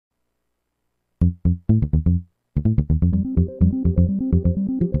Welcome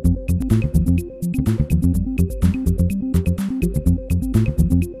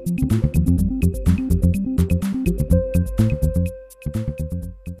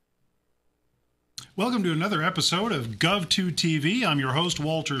to another episode of Gov2TV. I'm your host,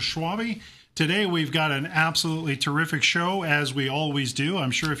 Walter Schwabe. Today we've got an absolutely terrific show, as we always do.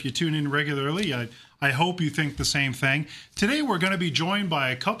 I'm sure if you tune in regularly, I hope you think the same thing. Today we're going to be joined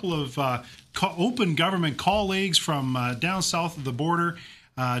by a couple of open government colleagues from down south of the border.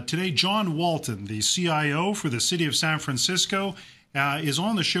 Today, John Walton, the CIO for the City of San Francisco, is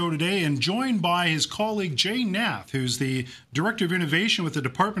on the show today, and joined by his colleague Jay Nath, who's the Director of Innovation with the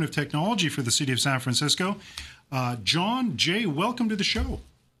Department of Technology for the City of San Francisco. John, Jay, welcome to the show.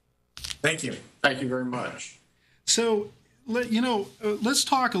 Thank you. Thank you very much. So, let's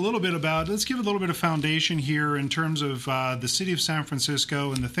talk a little bit about, let's give a little bit of foundation here in terms of the City of San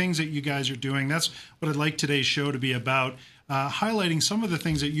Francisco and the things that you guys are doing. That's what I'd like today's show to be about, highlighting some of the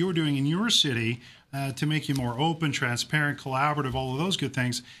things that you're doing in your city to make you more open, transparent, collaborative, all of those good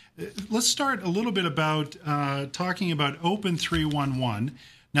things. Let's start a little bit about talking about Open 311.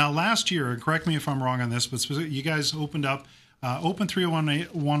 Now, last year, correct me if I'm wrong on this, but you guys opened up Open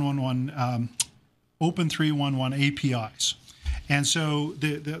 311 APIs. And so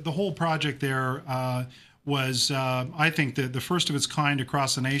the whole project there was, I think, the first of its kind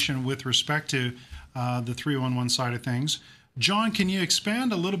across the nation with respect to the 311 side of things. John, can you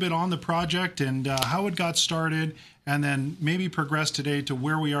expand a little bit on the project and how it got started, and then maybe progress today to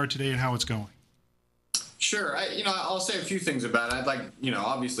where we are today and how it's going? Sure. I'll say a few things about it. I'd like,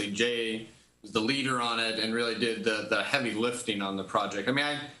 obviously Jay was the leader on it and really did the heavy lifting on the project. I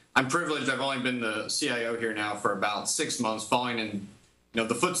mean, I'm privileged. I've only been the CIO here now for about 6 months, following in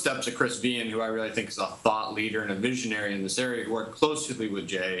the footsteps of Chris Vian, who I really think is a thought leader and a visionary in this area, who worked closely with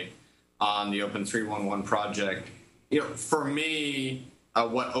Jay on the Open 311 project. For me,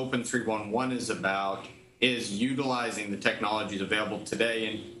 what Open 311 is about is utilizing the technologies available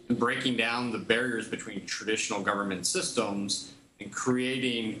today and breaking down the barriers between traditional government systems and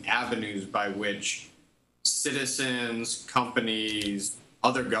creating avenues by which citizens, companies,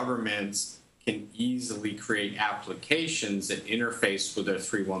 other governments can easily create applications that interface with their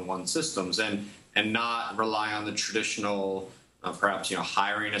 311 systems and not rely on the traditional perhaps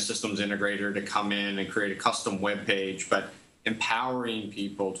hiring a systems integrator to come in and create a custom web page, but empowering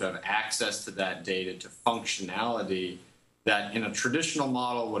people to have access to that data, to functionality that in a traditional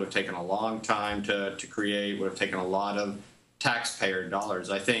model would have taken a long time to create, would have taken a lot of taxpayer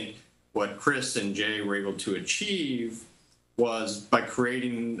dollars. I think what Chris and Jay were able to achieve was by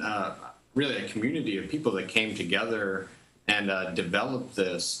creating really a community of people that came together and developed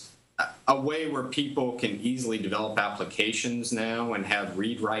this, a way where people can easily develop applications now and have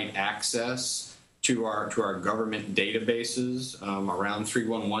read-write access to our government databases around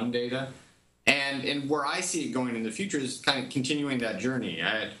 311 data. And where I see it going in the future is kind of continuing that journey.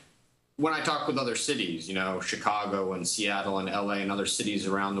 When I talk with other cities, Chicago and Seattle and LA and other cities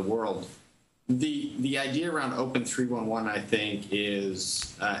around the world, the idea around Open 311, I think,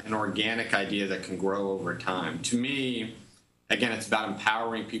 is an organic idea that can grow over time. To me, again, it's about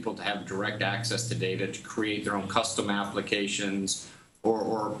empowering people to have direct access to data, to create their own custom applications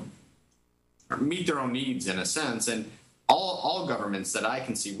or meet their own needs in a sense. And all governments that I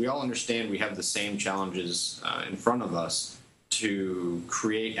can see, we all understand we have the same challenges in front of us to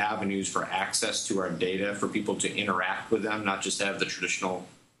create avenues for access to our data, for people to interact with them, not just have the traditional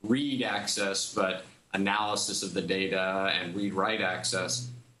read access, but analysis of the data and read-write access.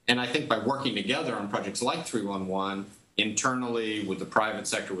 And I think by working together on projects like 311, internally, with the private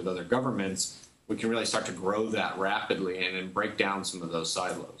sector, with other governments, we can really start to grow that rapidly and break down some of those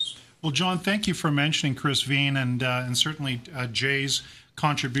silos. Well, John, thank you for mentioning Chris Vian and certainly Jay's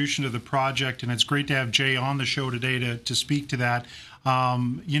contribution to the project. And it's great to have Jay on the show today to speak to that.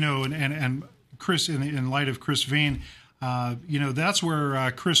 And Chris, in light of Chris Vian, that's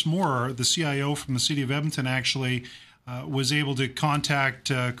where Chris Moore, the CIO from the City of Edmonton, actually was able to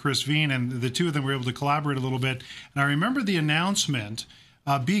contact Chris Vian, and the two of them were able to collaborate a little bit. And I remember the announcement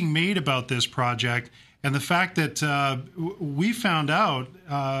being made about this project, and the fact that we found out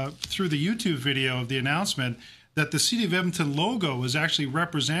through the YouTube video of the announcement that the City of Edmonton logo was actually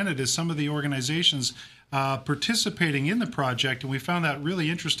represented as some of the organizations participating in the project, and we found that really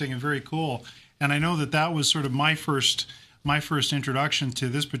interesting and very cool. And I know that was sort of my first introduction to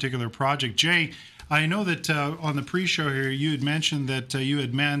this particular project. Jay, I know that on the pre-show here, you had mentioned that you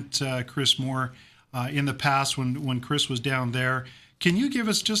had met Chris Moore in the past when Chris was down there. Can you give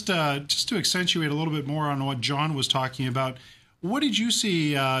us just to accentuate a little bit more on what John was talking about? What did you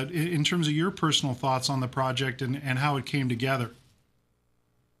see in terms of your personal thoughts on the project and how it came together?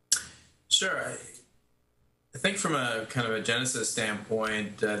 Sure. I think from a kind of a genesis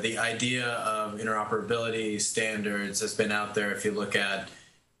standpoint, the idea of interoperability standards has been out there. If you look at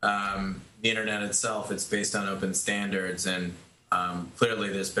the internet itself, it's based on open standards, and clearly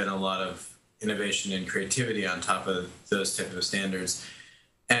there's been a lot of innovation and creativity on top of those type of standards.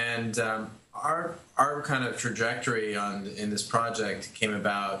 And our kind of trajectory in this project came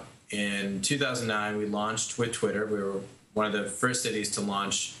about in 2009. We launched with Twitter. We were one of the first cities to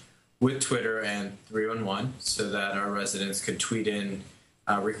launch with Twitter and 311 so that our residents could tweet in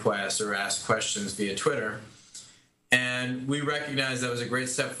requests or ask questions via Twitter. And we recognized that was a great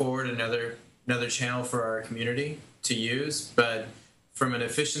step forward, another channel for our community to use. But from an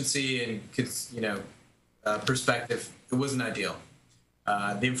efficiency and perspective, it wasn't ideal.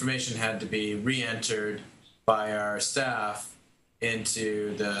 The information had to be re-entered by our staff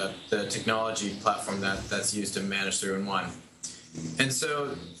into the technology platform that's used to manage 311. And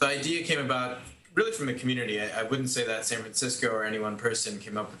so the idea came about really from the community. I wouldn't say that San Francisco or any one person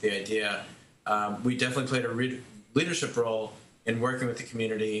came up with the idea. We definitely played a leadership role in working with the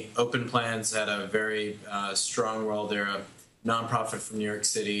community. Open Plans had a very strong role. They're a nonprofit from New York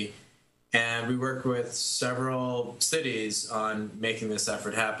City. And we worked with several cities on making this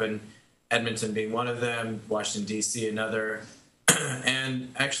effort happen, Edmonton being one of them, Washington, D.C. another,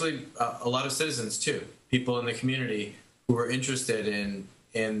 and actually a lot of citizens too, people in the community who were interested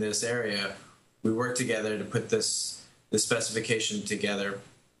in this area. We worked together to put this specification together.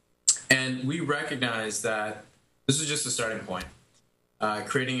 And we recognized that this was just a starting point.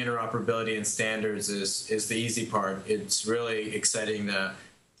 Creating interoperability and standards is the easy part. It's really exciting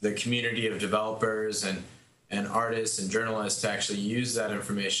the community of developers and artists and journalists to actually use that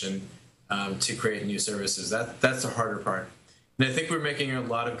information to create new services. That's the harder part. And I think we're making a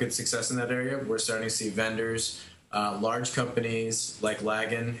lot of good success in that area. We're starting to see vendors, large companies like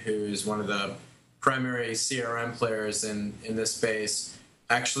Lagan, who's one of the primary CRM players in this space,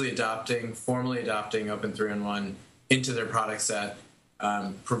 actually formally adopting Open 311 into their product set,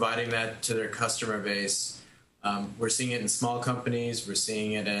 providing that to their customer base. We're seeing it in small companies. We're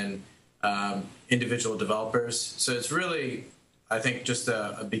seeing it in individual developers. So it's really, I think, just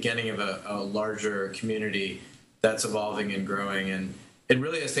a beginning of a larger community that's evolving and growing. And it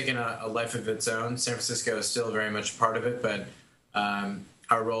really has taken a life of its own. San Francisco is still very much part of it, but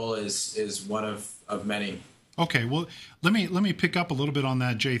our role is one of many. Okay, well, let me pick up a little bit on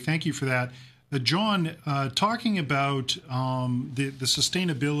that, Jay. Thank you for that. John, talking about the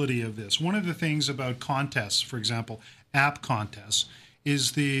sustainability of this, one of the things about contests, for example, app contests,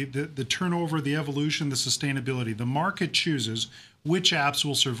 is the turnover, the evolution, the sustainability. The market chooses which apps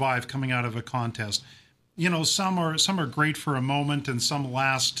will survive coming out of a contest. Some are great for a moment, and some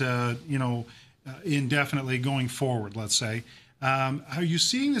last, indefinitely going forward, let's say. Are you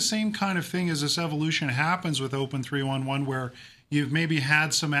seeing the same kind of thing as this evolution happens with Open 311, where you've maybe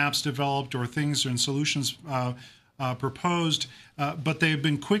had some apps developed or things and solutions proposed, but they've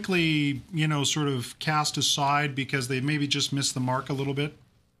been quickly, sort of cast aside because they maybe just missed the mark a little bit?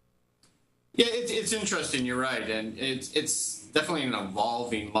 Yeah, it's interesting. You're right, and it's definitely an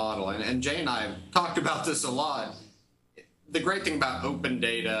evolving model. And Jay and I have talked about this a lot. The great thing about open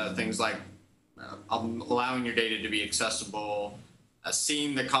data, things like allowing your data to be accessible,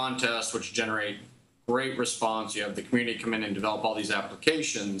 seeing the contests, which generate great response, you have the community come in and develop all these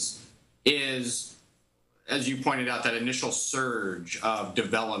applications, is, as you pointed out, that initial surge of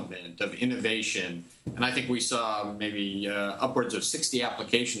development, of innovation. And I think we saw maybe upwards of 60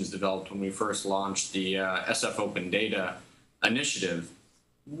 applications developed when we first launched the SF Open Data initiative.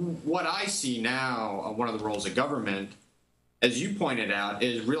 What I see now, one of the roles of government, as you pointed out,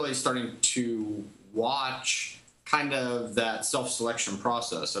 is really starting to watch kind of that self-selection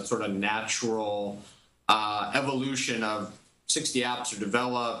process, that sort of natural evolution of 60 apps are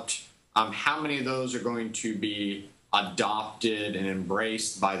developed. How many of those are going to be adopted and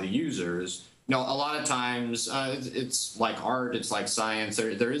embraced by the users? A lot of times it's like art, it's like science.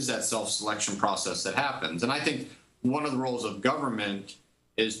 There is that self-selection process that happens. And I think one of the roles of government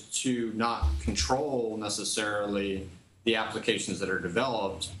is to not control necessarily the applications that are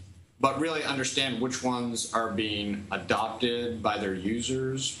developed, but really understand which ones are being adopted by their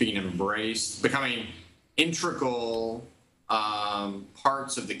users, being embraced, becoming integral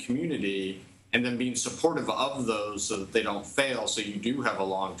parts of the community, and then being supportive of those so that they don't fail, so you do have a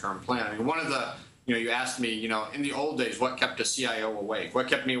long-term plan. I mean, one of the, you asked me, in the old days, what kept a CIO awake? What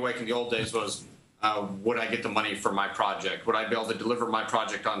kept me awake in the old days was, would I get the money for my project? Would I be able to deliver my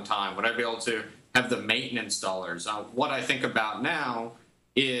project on time? Would I be able to have the maintenance dollars. What I think about now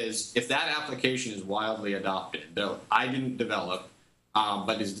is if that application is wildly adopted, though I didn't develop,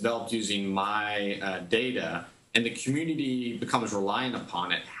 but is developed using my data, and the community becomes reliant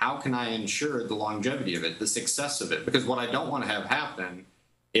upon it, how can I ensure the longevity of it, the success of it? Because what I don't want to have happen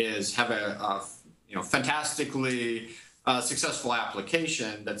is have a fantastically successful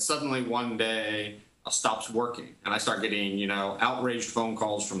application that suddenly one day stops working, and I start getting outraged phone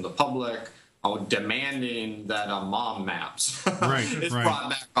calls from the public demanding that mom maps is brought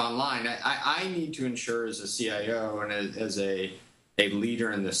back online. I need to ensure as a CIO and as a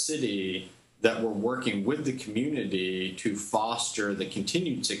leader in the city that we're working with the community to foster the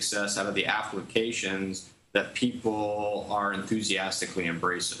continued success out of the applications that people are enthusiastically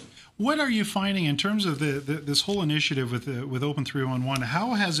embracing. What are you finding in terms of this whole initiative with Open 311?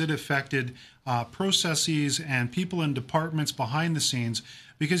 How has it affected processes and people in departments behind the scenes?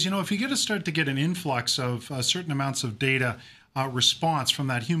 Because, if you start to get an influx of certain amounts of data response from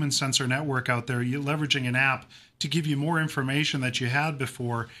that human sensor network out there, you're leveraging an app to give you more information that you had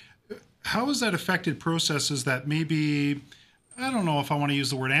before. How has that affected processes that maybe, I don't know if I want to use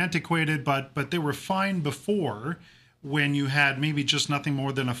the word antiquated, but they were fine before, when you had maybe just nothing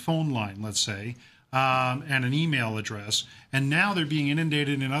more than a phone line, let's say, and an email address, and now they're being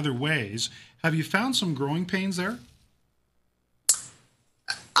inundated in other ways. Have you found some growing pains there?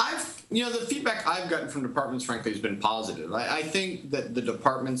 The feedback I've gotten from departments, frankly, has been positive. I think that the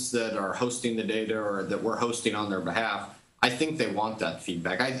departments that are hosting the data or that we're hosting on their behalf, I think they want that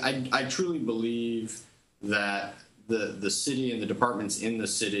feedback. I truly believe that the city and the departments in the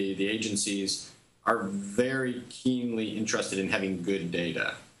city, the agencies, are very keenly interested in having good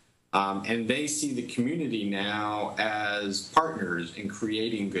data. And they see the community now as partners in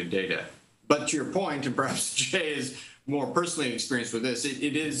creating good data. But to your point, and perhaps Jay is more personally experienced with this,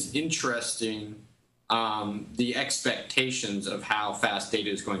 it is interesting the expectations of how fast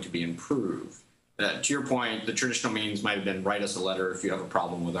data is going to be improved. To your point, the traditional means might have been write us a letter if you have a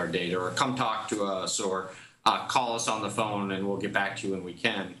problem with our data, or come talk to us, or call us on the phone and we'll get back to you when we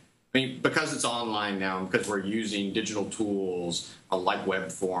can. I mean, because it's online now, because we're using digital tools like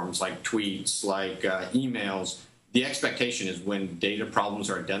web forms, like tweets, like emails, the expectation is when data problems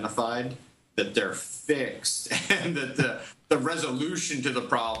are identified, that they're fixed, and that the resolution to the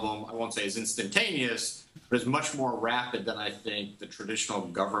problem, I won't say is instantaneous, but is much more rapid than I think the traditional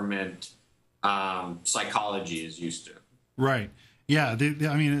government psychology is used to. Right. Yeah,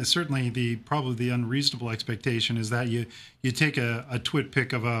 certainly probably the unreasonable expectation is that you take a twit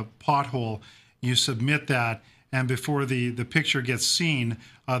pic of a pothole, you submit that, and before the picture gets seen,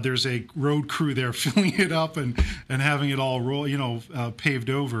 there's a road crew there filling it up and having it all paved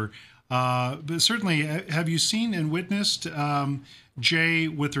over. But certainly, have you seen and witnessed, Jay,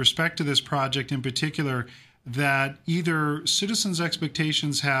 with respect to this project in particular, that either citizens'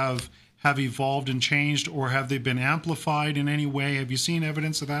 expectations have evolved and changed, or have they been amplified in any way? Have you seen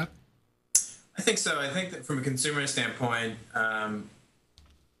evidence of that? I think so. I think that from a consumer standpoint,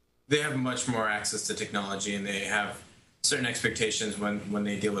 they have much more access to technology, and they have certain expectations when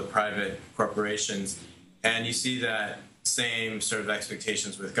they deal with private corporations. And you see that same sort of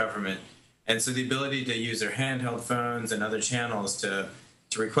expectations with government. And so the ability to use their handheld phones and other channels to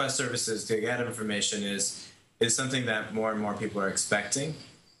request services, to get information is something that more and more people are expecting.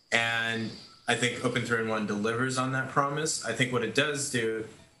 And I think Open 311 delivers on that promise. I think what it does do,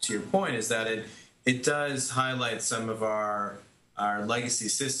 to your point, is that it does highlight some of our legacy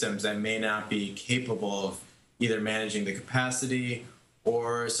systems that may not be capable of either managing the capacity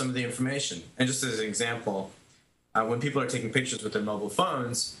or some of the information. And just as an example, when people are taking pictures with their mobile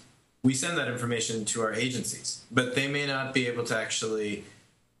phones, we send that information to our agencies, but they may not be able to actually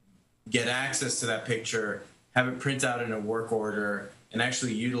get access to that picture, have it print out in a work order, and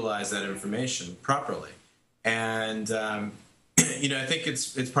actually utilize that information properly. And I think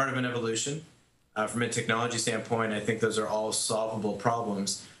it's part of an evolution. From a technology standpoint, I think those are all solvable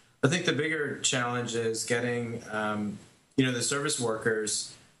problems. I think the bigger challenge is getting the service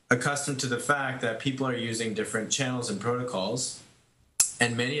workers accustomed to the fact that people are using different channels and protocols,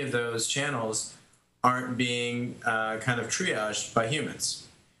 and many of those channels aren't being kind of triaged by humans.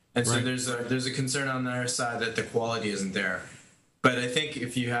 And so there's a concern on their side that the quality isn't there. But I think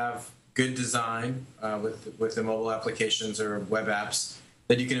if you have good design with the mobile applications or web apps,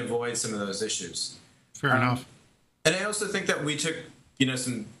 that you can avoid some of those issues. Fair enough. And I also think that we took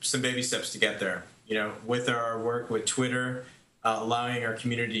some baby steps to get there. With our work with Twitter, allowing our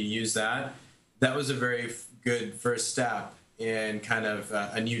community to use that was a very good first step in kind of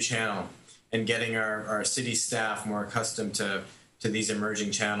a new channel and getting our city staff more accustomed to these emerging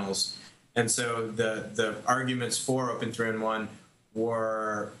channels. And so the arguments for Open 3-in-1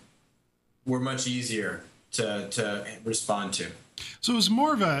 were much easier to respond to. So it was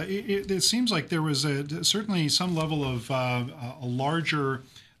more of it seems like there was certainly some level of a larger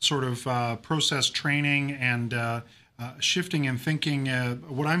sort of process training and shifting and thinking.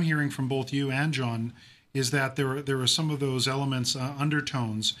 What I'm hearing from both you and John is that there were some of those elements,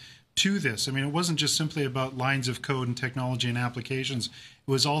 undertones to this. I mean, it wasn't just simply about lines of code and technology and applications.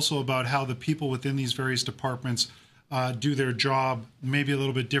 It was also about how the people within these various departments do their job maybe a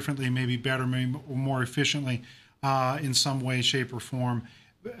little bit differently, maybe better, maybe more efficiently in some way, shape, or form.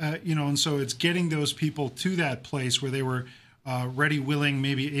 And so it's getting those people to that place where they were ready, willing,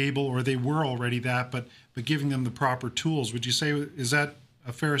 maybe able, or they were already that, but giving them the proper tools. Would you say, is that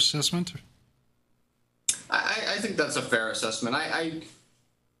a fair assessment? I think that's a fair assessment.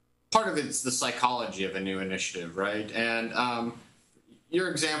 Part of it's the psychology of a new initiative, right? And your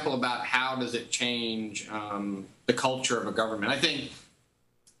example about how does it change the culture of a government, I think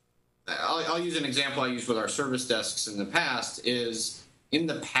I'll use an example I used with our service desks in the past. Is in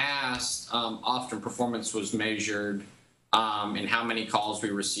the past, often performance was measured in how many calls we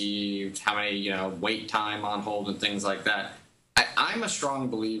received, how many wait time on hold and things like that. I'm a strong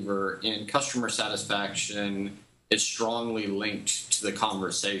believer in customer satisfaction is strongly linked to the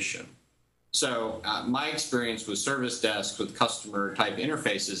conversation. So my experience with service desks with customer type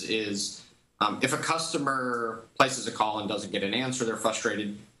interfaces is if a customer places a call and doesn't get an answer, they're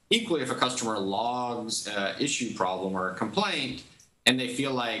frustrated. Equally, if a customer logs an issue problem or a complaint and they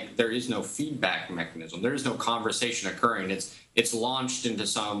feel like there is no feedback mechanism, there is no conversation occurring, it's launched into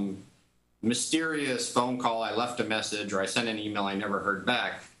some mysterious phone call, I left a message, or I sent an email, I never heard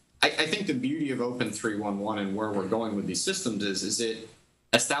back. I think the beauty of Open 3-1-1 and where we're going with these systems is it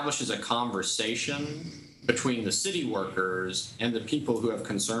establishes a conversation between the city workers and the people who have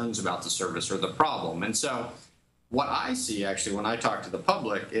concerns about the service or the problem. And so what I see actually when I talk to the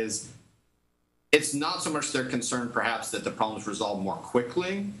public is it's not so much their concern perhaps that the problem's resolved more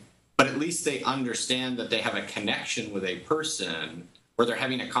quickly, but at least they understand that they have a connection with a person where they're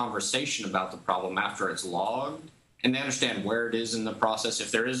having a conversation about the problem after it's logged, and they understand where it is in the process.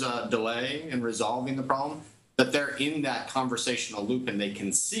 If there is a delay in resolving the problem, that they're in that conversational loop and they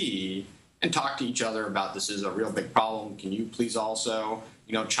can see and talk to each other about this is a real big problem. Can you please also,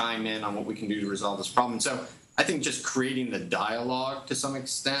 chime in on what we can do to resolve this problem? And so I think just creating the dialogue to some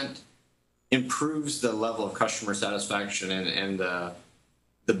extent improves the level of customer satisfaction and the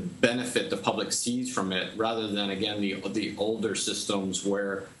benefit the public sees from it, rather than, again, the older systems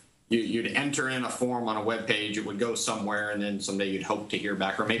where you'd enter in a form on a web page, it would go somewhere, and then someday you'd hope to hear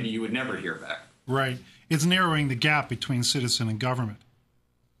back, or maybe you would never hear back. Right. It's narrowing the gap between citizen and government.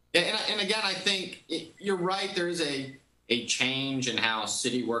 And again, I think you're right. There is a change in how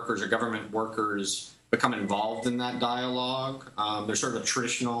city workers or government workers become involved in that dialogue. There's sort of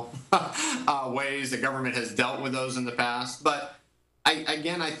traditional ways the government has dealt with those in the past. But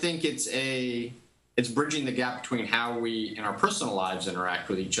I think it's bridging the gap between how we in our personal lives interact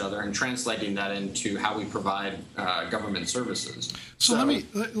with each other and translating that into how we provide government services. So let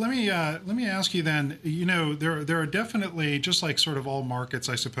me ask you then. There are definitely, just like sort of all markets,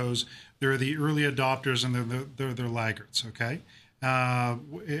 I suppose, there are the early adopters and they're laggards. Okay,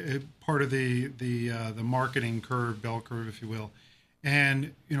 part of the marketing curve, bell curve, if you will.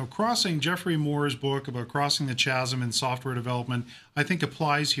 And, crossing Jeffrey Moore's book about crossing the chasm in software development, I think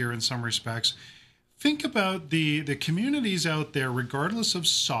applies here in some respects. Think about the communities out there, regardless of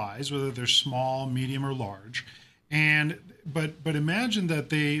size, whether they're small, medium, or large. But imagine that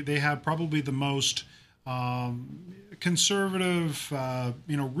they have probably the most conservative,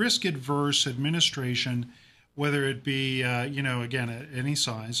 risk-adverse administration, whether it be, again, at any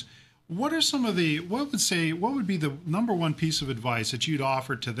size. What are some of what would be the number one piece of advice that you'd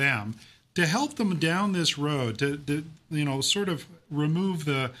offer to them to help them down this road, to sort of remove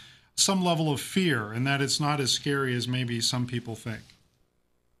some level of fear, and that it's not as scary as maybe some people think?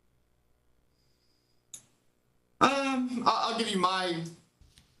 I'll give you my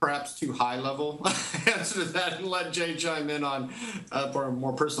perhaps too high level answer to that and let Jay chime in on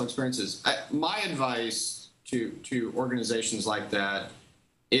more personal experiences. My advice to organizations like that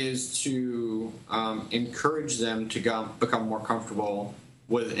is to encourage them to become more comfortable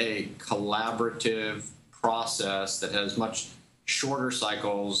with a collaborative process that has much shorter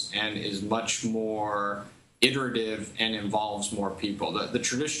cycles and is much more iterative and involves more people. The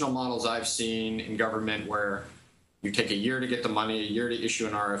traditional models I've seen in government where you take a year to get the money, a year to issue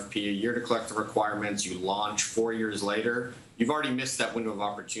an RFP, a year to collect the requirements, you launch 4 years later, you've already missed that window of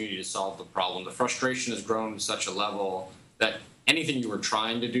opportunity to solve the problem. The frustration has grown to such a level that anything you were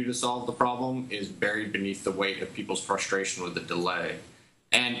trying to do to solve the problem is buried beneath the weight of people's frustration with the delay.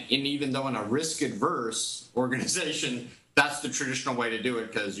 And even though in a risk-adverse organization, that's the traditional way to do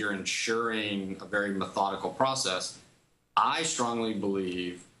it because you're ensuring a very methodical process, I strongly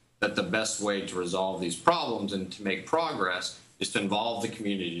believe that the best way to resolve these problems and to make progress is to involve the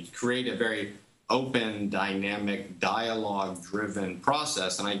community, to create a very open, dynamic, dialogue-driven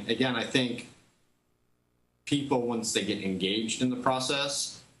process. And I think people, once they get engaged in the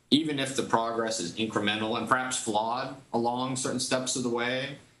process, even if the progress is incremental and perhaps flawed along certain steps of the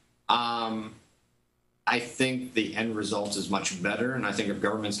way, I think the end result is much better. And I think if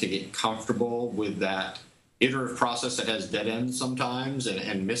governments can get comfortable with that iterative process that has dead ends sometimes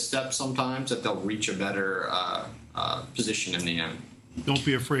and missteps sometimes, that they'll reach a better position in the end. Don't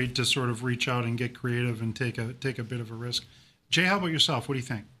be afraid to sort of reach out and get creative and take a bit of a risk. Jay, how about yourself? What do you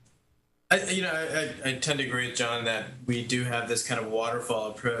think? I tend to agree with John that we do have this kind of waterfall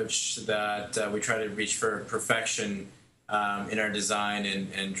approach that we try to reach for perfection in our design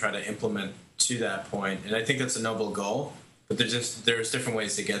and try to implement to that point. And I think that's a noble goal, but there's different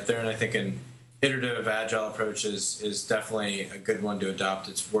ways to get there. And I think an iterative agile approach is definitely a good one to adopt.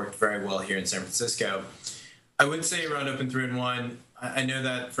 It's worked very well here in San Francisco. I would say around Open 3-in-1, I know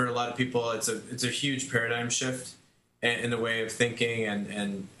that for a lot of people it's a huge paradigm shift in the way of thinking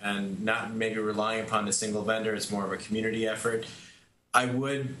and not maybe relying upon a single vendor. It's more of a community effort. I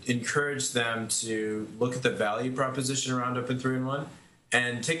would encourage them to look at the value proposition around Open 3-in-1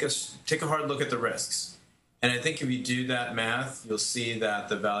 and take a hard look at the risks. And I think if you do that math, you'll see that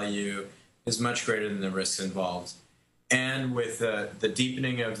the value is much greater than the risks involved. And with the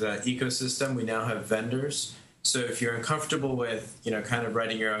deepening of the ecosystem, we now have vendors. So if you're uncomfortable with, kind of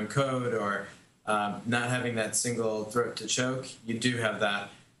writing your own code or not having that single throat to choke, you do have that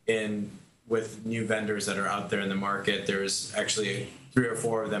with new vendors that are out there in the market. There's actually 3 or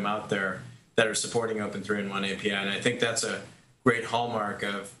 4 of them out there that are supporting Open 3-in-1 API, and I think that's a great hallmark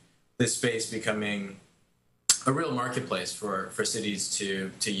of this space becoming a real marketplace for cities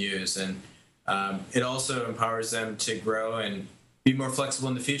to use, and it also empowers them to grow and be more flexible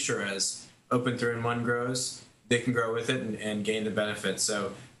in the future. As Open 3-in-1 grows, they can grow with it and gain the benefits.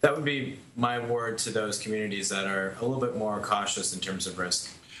 So that would be my word to those communities that are a little bit more cautious in terms of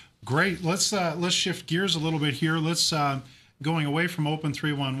risk. Great. Let's shift gears a little bit here. Let's going away from Open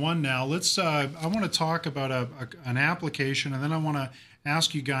 3-in-1 now. I want to talk about an application, and then I want to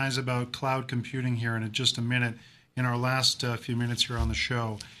ask you guys about cloud computing here in just a minute in our last few minutes here on the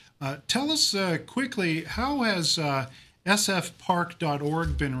show. Tell us quickly, how has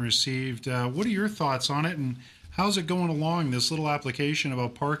sfpark.org been received? What are your thoughts on it, and how's it going along, this little application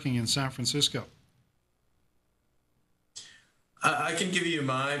about parking in San Francisco? I can give you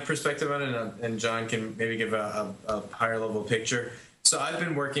my perspective on it, and John can maybe give a higher level picture. So I've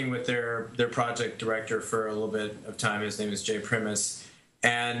been working with their project director for a little bit of time. His name is Jay Primus.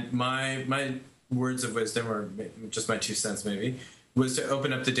 And my words of wisdom, or just my 2 cents maybe, was to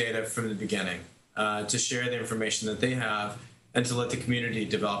open up the data from the beginning, to share the information that they have, and to let the community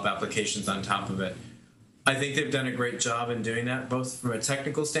develop applications on top of it. I think they've done a great job in doing that, both from a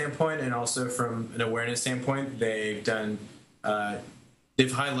technical standpoint and also from an awareness standpoint. They've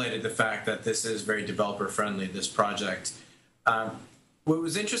highlighted the fact that this is very developer friendly, this project. What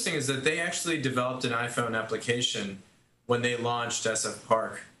was interesting is that they actually developed an iPhone application when they launched SF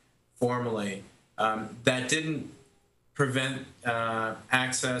Park formally, that didn't prevent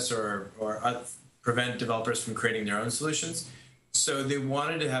access or prevent developers from creating their own solutions. So they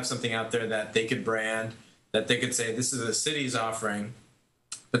wanted to have something out there that they could brand, that they could say, this is the city's offering,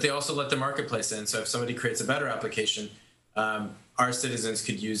 but they also let the marketplace in. So if somebody creates a better application, our citizens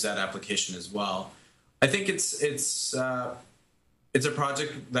could use that application as well. I think it's a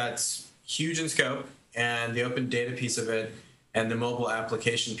project that's huge in scope, and the open data piece of it and the mobile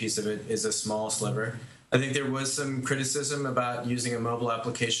application piece of it is a small sliver. I think there was some criticism about using a mobile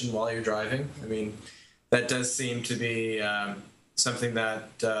application while you're driving. I mean, that does seem to be something that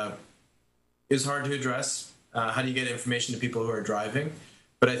is hard to address. How do you get information to people who are driving?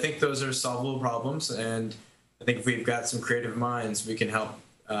 But I think those are solvable problems, and I think if we've got some creative minds, we can help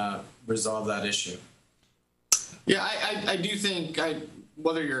resolve that issue. Yeah, I do think,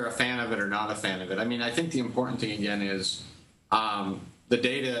 whether you're a fan of it or not a fan of it, I mean, I think the important thing, again, is the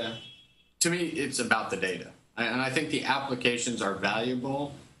data. To me, it's about the data. And I think the applications are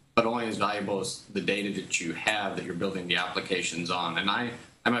valuable, but only as valuable as the data that you have that you're building the applications on. And I'm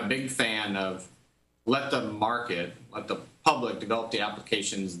a big fan of let the market, let the public develop the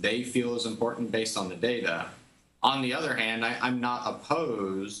applications they feel is important based on the data. On the other hand, I'm not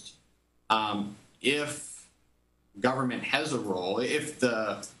opposed if government has a role. If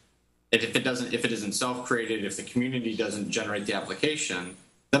it isn't self-created, if the community doesn't generate the application,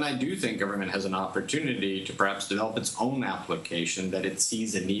 then I do think government has an opportunity to perhaps develop its own application that it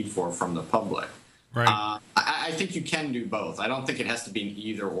sees a need for from the public. Right. I think you can do both. I don't think it has to be an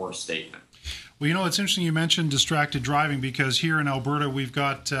either-or statement. Well, you know, it's interesting you mentioned distracted driving, because here in Alberta we've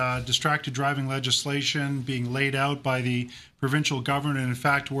got distracted driving legislation being laid out by the provincial government. And in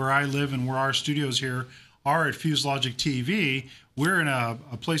fact, where I live and where our studios here are at fusedlogicTV, we're in a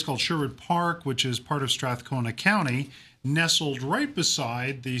place called Sherwood Park, which is part of Strathcona County, nestled right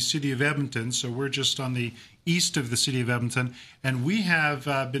beside the city of Edmonton. So we're just on the east of the city of Edmonton, and we have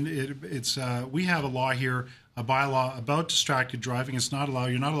we have a law here, a bylaw about distracted driving. It's not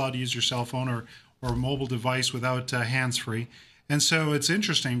allowed. You're not allowed to use your cell phone or a mobile device without hands-free. And so it's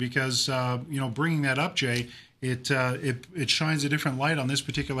interesting because bringing that up, Jay, it shines a different light on this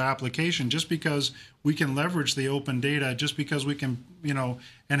particular application, just because we can leverage the open data, just because we can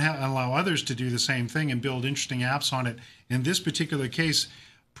and allow others to do the same thing and build interesting apps on it. In this particular case,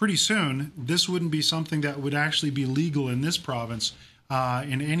 pretty soon this wouldn't be something that would actually be legal in this province,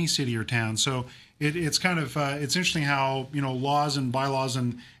 in any city or town. So it's kind of it's interesting how laws and bylaws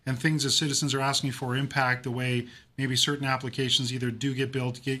and things that citizens are asking for impact the way maybe certain applications either do get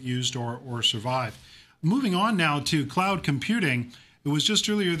built, get used, or survive. Moving on now to cloud computing. It was just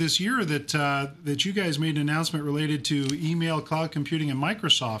earlier this year that you guys made an announcement related to email, cloud computing, and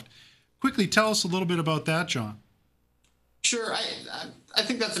Microsoft. Quickly tell us a little bit about that, John. Sure. I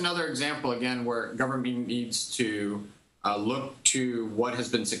think that's another example, again, where government needs to look to what has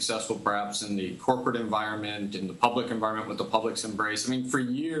been successful perhaps in the corporate environment, in the public environment, with the public's embrace. I mean, for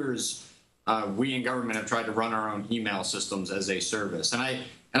years, we in government have tried to run our own email systems as a service.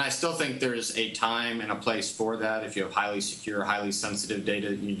 And I still think there's a time and a place for that. If you have highly secure, highly sensitive data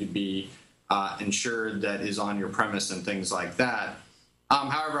that need to be ensured that is on your premise and things like that.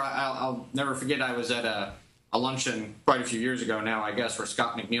 However, I'll never forget I was at a luncheon quite a few years ago now, I guess, where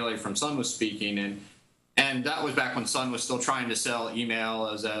Scott McNeely from Sun was speaking. And that was back when Sun was still trying to sell email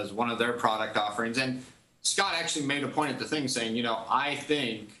as one of their product offerings. And Scott actually made a point at the thing saying, I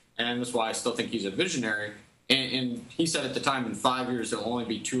think, and that's why I still think he's a visionary, and he said at the time, in 5 years, there'll only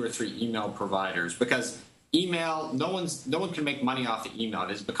be 2 or 3 email providers, because email, no one can make money off of email. It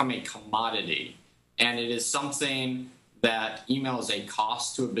has become a commodity, and it is something that email is a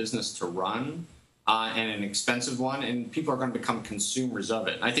cost to a business to run, and an expensive one, and people are going to become consumers of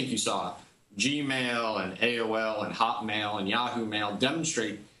it. And I think you saw Gmail and AOL and Hotmail and Yahoo Mail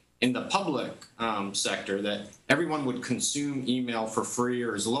demonstrate in the public sector that everyone would consume email for free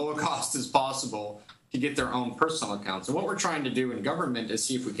or as low a cost as possible to get their own personal accounts. And what we're trying to do in government is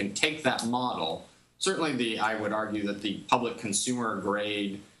see if we can take that model. Certainly, I would argue that the public consumer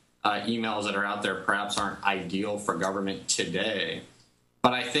grade emails that are out there perhaps aren't ideal for government today.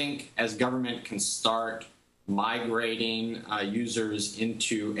 But I think as government can start migrating users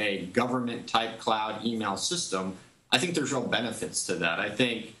into a government-type cloud email system, I think there's real benefits to that. I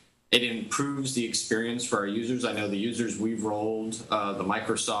think it improves the experience for our users. I know the users we've rolled the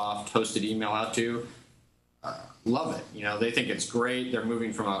Microsoft hosted email out to love it. They think it's great. They're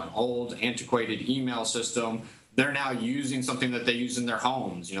moving from an old, antiquated email system. They're now using something that they use in their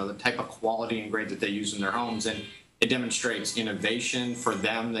homes, the type of quality and grade that they use in their homes. And it demonstrates innovation for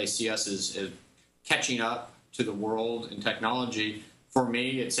them. They see us as catching up to the world in technology. For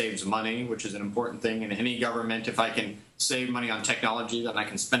me, it saves money, which is an important thing in any government. If I can save money on technology, then I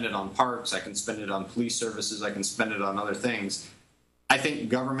can spend it on parks, I can spend it on police services, I can spend it on other things. I think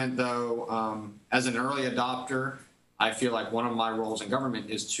government, though, as an early adopter, I feel like one of my roles in government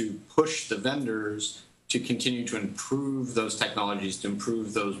is to push the vendors to continue to improve those technologies, to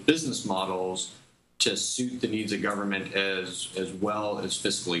improve those business models, to suit the needs of government as well as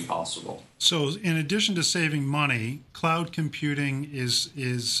fiscally possible. So in addition to saving money, cloud computing is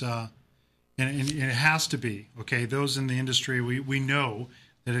and it has to be, okay, those in the industry, we know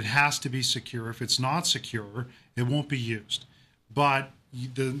that it has to be secure. If it's not secure, it won't be used. But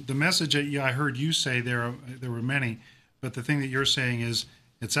the message that I heard you say, there were many, but the thing that you're saying is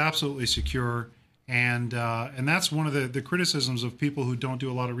it's absolutely secure. And that's one of the criticisms of people who don't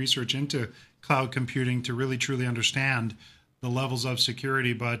do a lot of research into cloud computing to really truly understand the levels of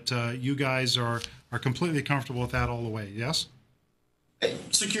security. But you guys are completely comfortable with that all the way, yes?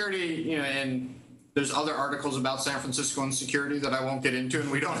 Security, and there's other articles about San Francisco and security that I won't get into and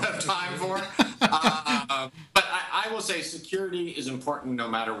we don't have time for. But I will say security is important no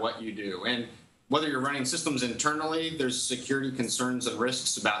matter what you do. And whether you're running systems internally, there's security concerns and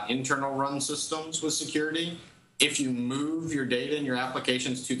risks about internal run systems with security. If you move your data and your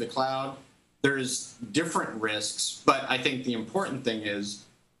applications to the cloud, there's different risks, but I think the important thing is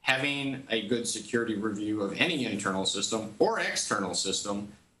having a good security review of any internal system or external system,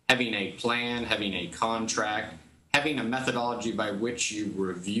 having a plan, having a contract, having a methodology by which you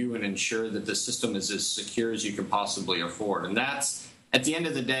review and ensure that the system is as secure as you can possibly afford. And that's, at the end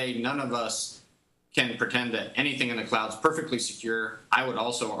of the day, none of us can pretend that anything in the cloud is perfectly secure. I would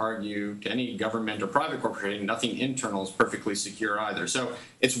also argue to any government or private corporation, nothing internal is perfectly secure either. So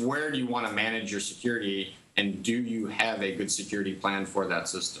it's where do you want to manage your security, and do you have a good security plan for that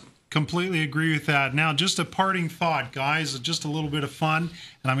system? Completely agree with that. Now, just a parting thought, guys, just a little bit of fun,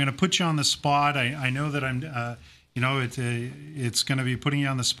 and I'm going to put you on the spot. I know that I'm, it's going to be putting you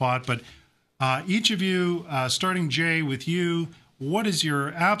on the spot, but each of you, starting Jay with you, what is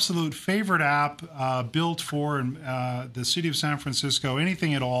your absolute favorite app built for the city of San Francisco?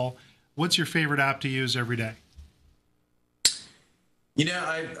 Anything at all? What's your favorite app to use every day?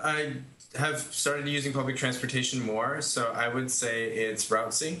 I have started using public transportation more, so I would say it's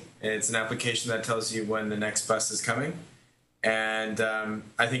RouteSync. It's an application that tells you when the next bus is coming, and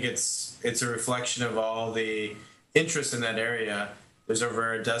I think it's a reflection of all the interest in that area. There's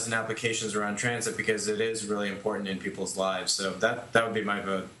over a dozen applications around transit because it is really important in people's lives. So that would be my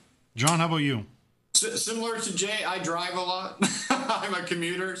vote. John, how about you? Similar to Jay, I drive a lot. I'm a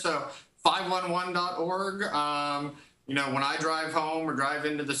commuter, so 511.org. When I drive home or drive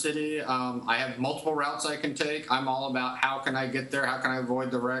into the city, I have multiple routes I can take. I'm all about how can I get there? How can I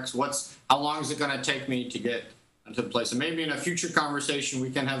avoid the wrecks? How long is it going to take me to get to the place? And maybe in a future conversation,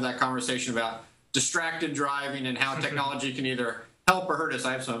 we can have that conversation about distracted driving and how technology can either help or hurt us.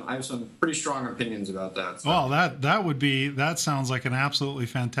 I have some pretty strong opinions about that. So. Well, that sounds like an absolutely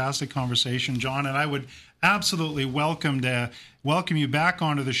fantastic conversation, John, and I would absolutely welcome you back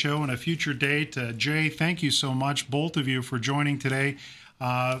onto the show in a future date. Jay, thank you so much, both of you, for joining today.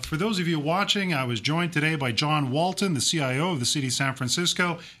 For those of you watching, I was joined today by John Walton, the CIO of the City of San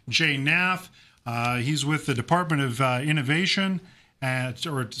Francisco. Jay Nath, he's with the Department of Innovation,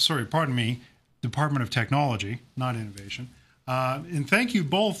 Department of Technology, not Innovation. And thank you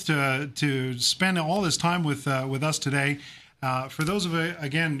both to spend all this time with us today. For those of you,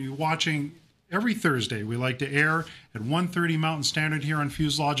 again, watching every Thursday, we like to air at 1:30 Mountain Standard here on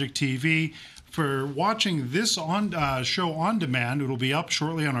fusedlogicTV. For watching this show on demand, it will be up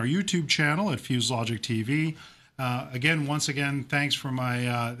shortly on our YouTube channel at fusedlogicTV. Once again, thanks for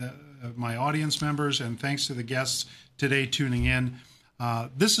my audience members, and thanks to the guests today tuning in.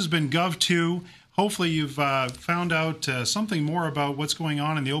 This has been Gov2. Hopefully you've found out something more about what's going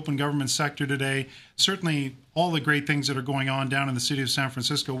on in the open government sector today. Certainly all the great things that are going on down in the city of San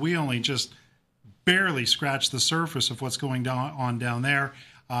Francisco. We only just barely scratched the surface of what's going on down there.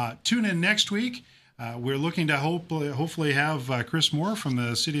 Tune in next week. We're looking to hopefully have Chris Moore from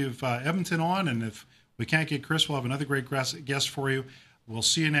the city of Edmonton on. And if we can't get Chris, we'll have another great guest for you. We'll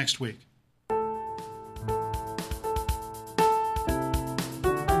see you next week.